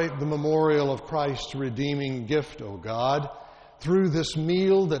celebrate the memorial of Christ's redeeming gift, O God, through this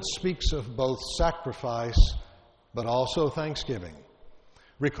meal that speaks of both sacrifice but also thanksgiving.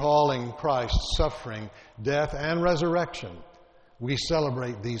 Recalling Christ's suffering, death, and resurrection, we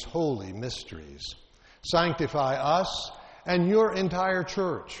celebrate these holy mysteries. Sanctify us and your entire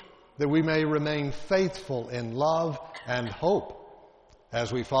church, that we may remain faithful in love and hope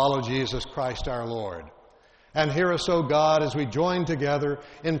as we follow Jesus Christ our Lord. And hear us, O God, as we join together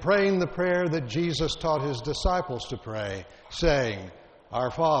in praying the prayer that Jesus taught his disciples to pray, saying,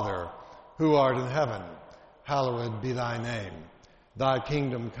 "Our Father, who art in heaven, hallowed be thy name. Thy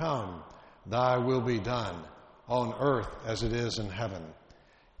kingdom come, thy will be done, on earth as it is in heaven.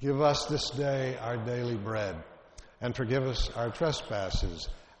 Give us this day our daily bread, and forgive us our trespasses,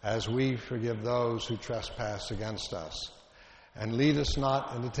 as we forgive those who trespass against us. And lead us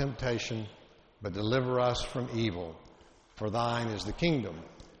not into temptation, but deliver us from evil. For thine is the kingdom,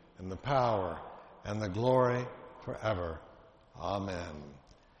 and the power, and the glory forever. Amen."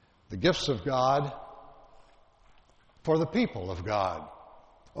 The gifts of God for the people of God.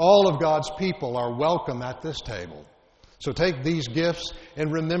 All of God's people are welcome at this table. So take these gifts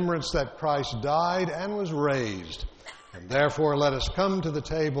in remembrance that Christ died and was raised. And therefore let us come to the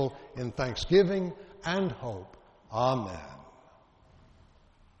table in thanksgiving and hope. Amen.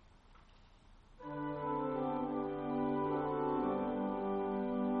 Amen.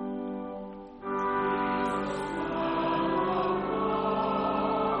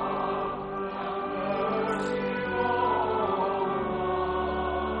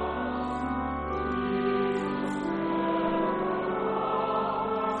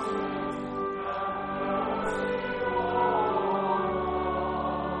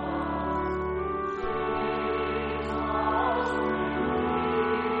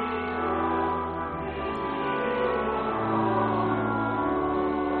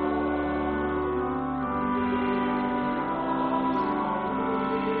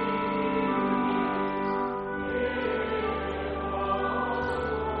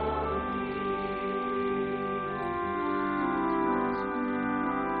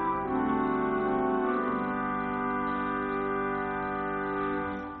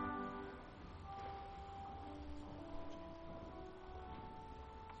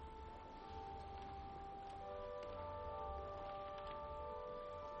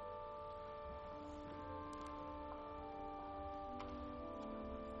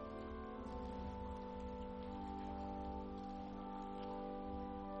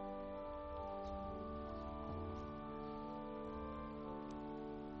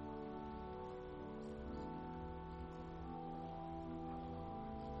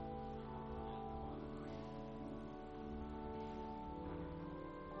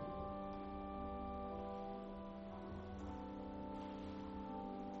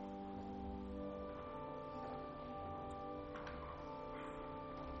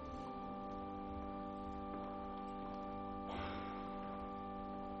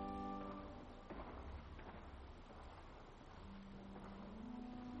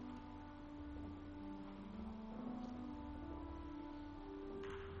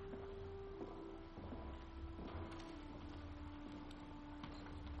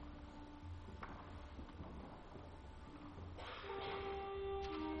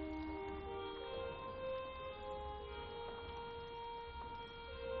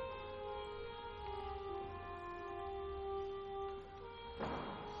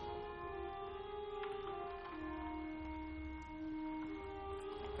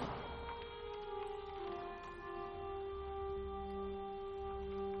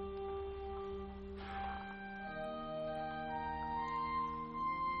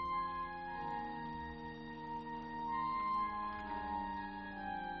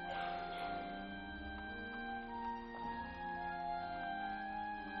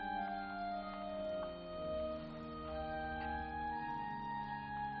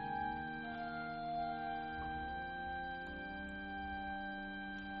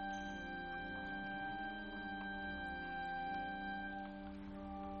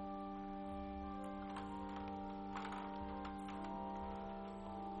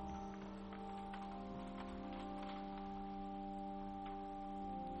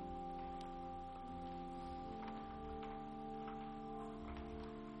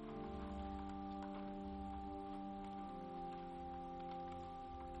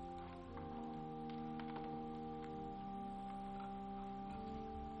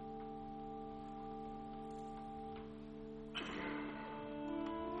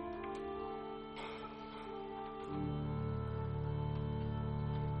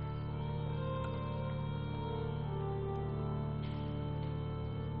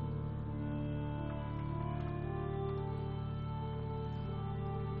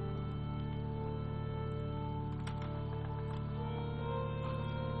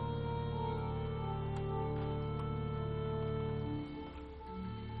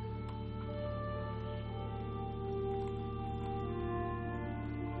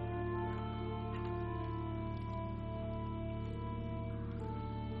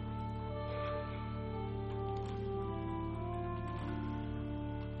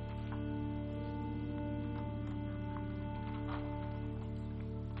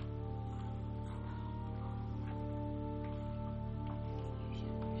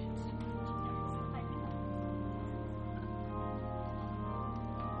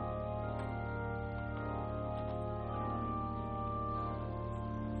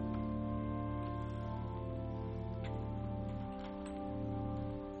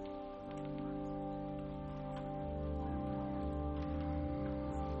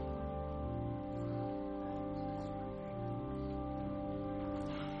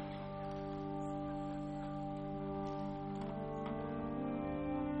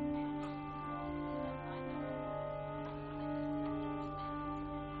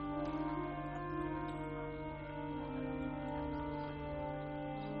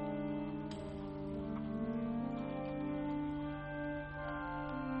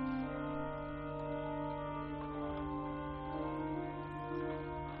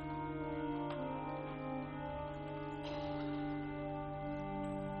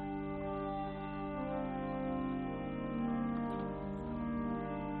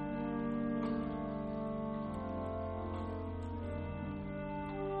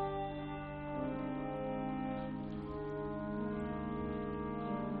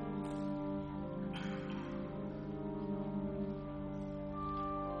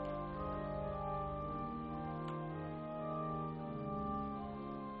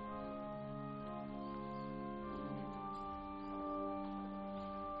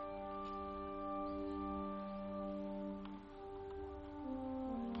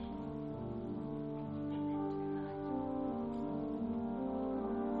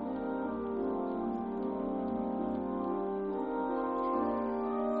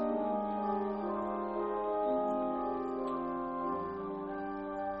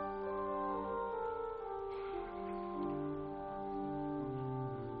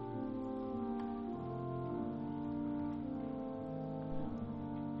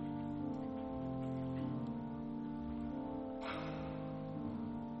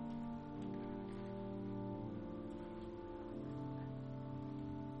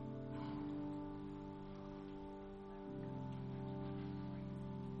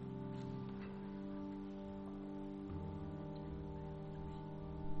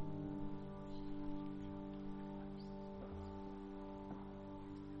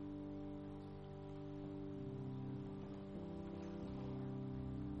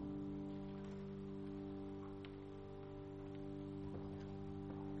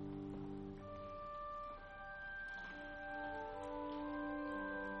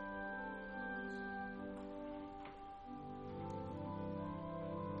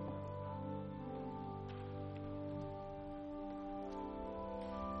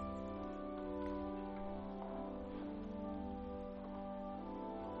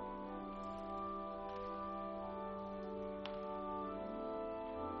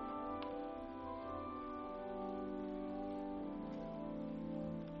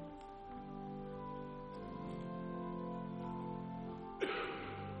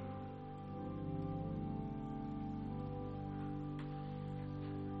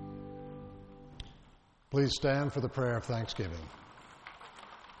 Please stand for the prayer of thanksgiving.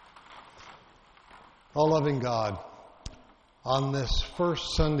 All-loving God, on this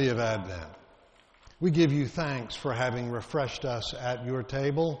first Sunday of Advent, we give you thanks for having refreshed us at your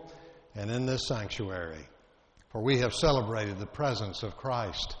table and in this sanctuary, for we have celebrated the presence of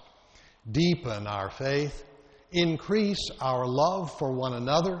Christ. Deepen our faith, increase our love for one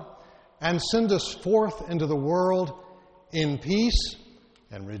another, and send us forth into the world in peace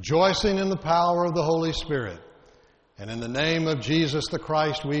and rejoicing in the power of the Holy Spirit. And in the name of Jesus the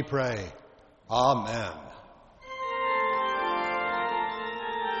Christ we pray. Amen.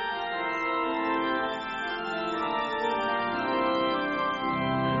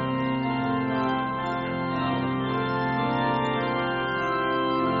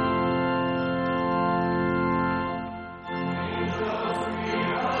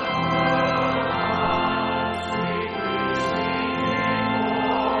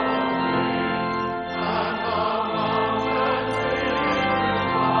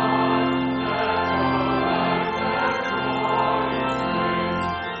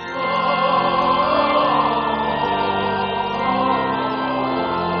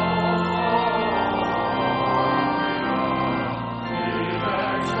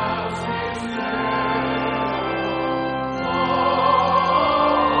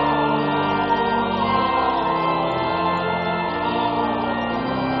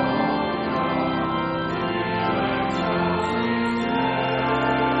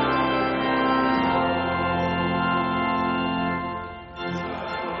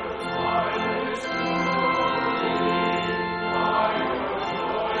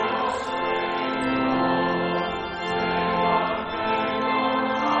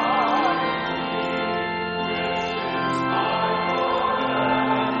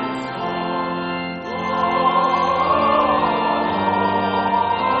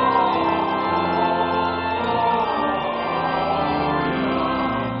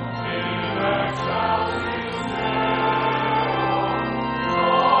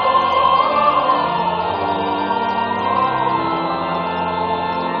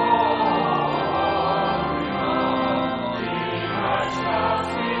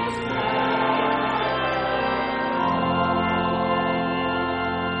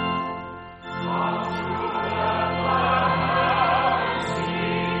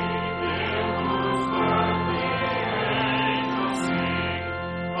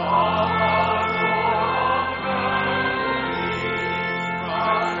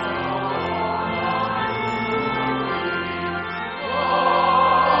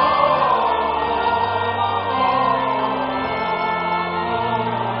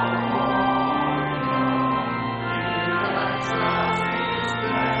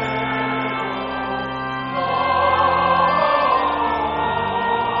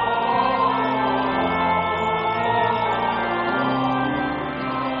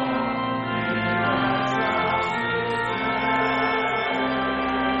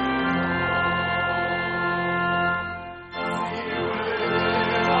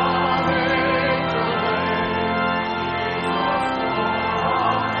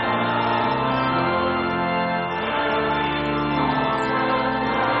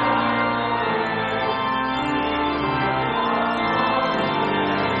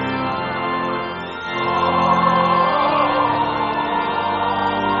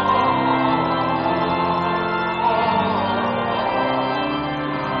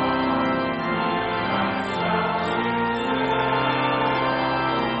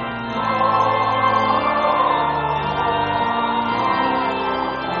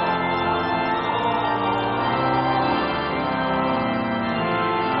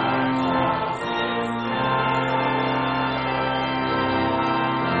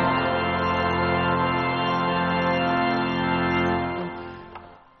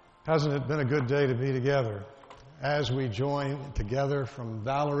 Hasn't it been a good day to be together as we join together from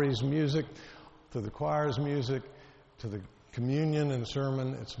Valerie's music to the choir's music to the communion and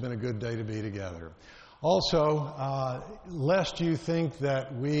sermon? It's been a good day to be together. Also, lest you think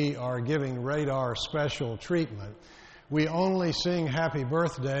that we are giving Radar special treatment, we only sing happy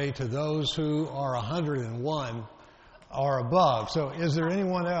birthday to those who are 101 or above. So is there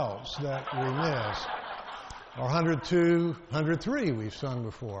anyone else that we miss? Or 102, 103 we've sung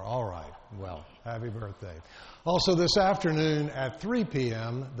before. All right. Well, happy birthday. Also this afternoon at 3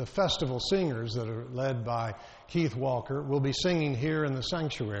 p.m., the festival singers that are led by Keith Walker will be singing here in the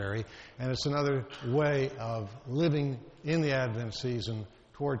sanctuary, and it's another way of living in the Advent season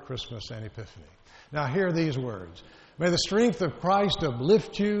toward Christmas and Epiphany. Now hear these words. May the strength of Christ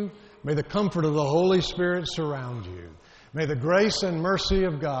uplift you. May the comfort of the Holy Spirit surround you. May the grace and mercy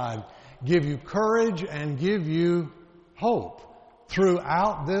of God give you courage and give you hope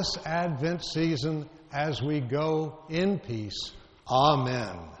throughout this Advent season as we go in peace.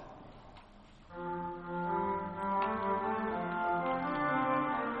 Amen.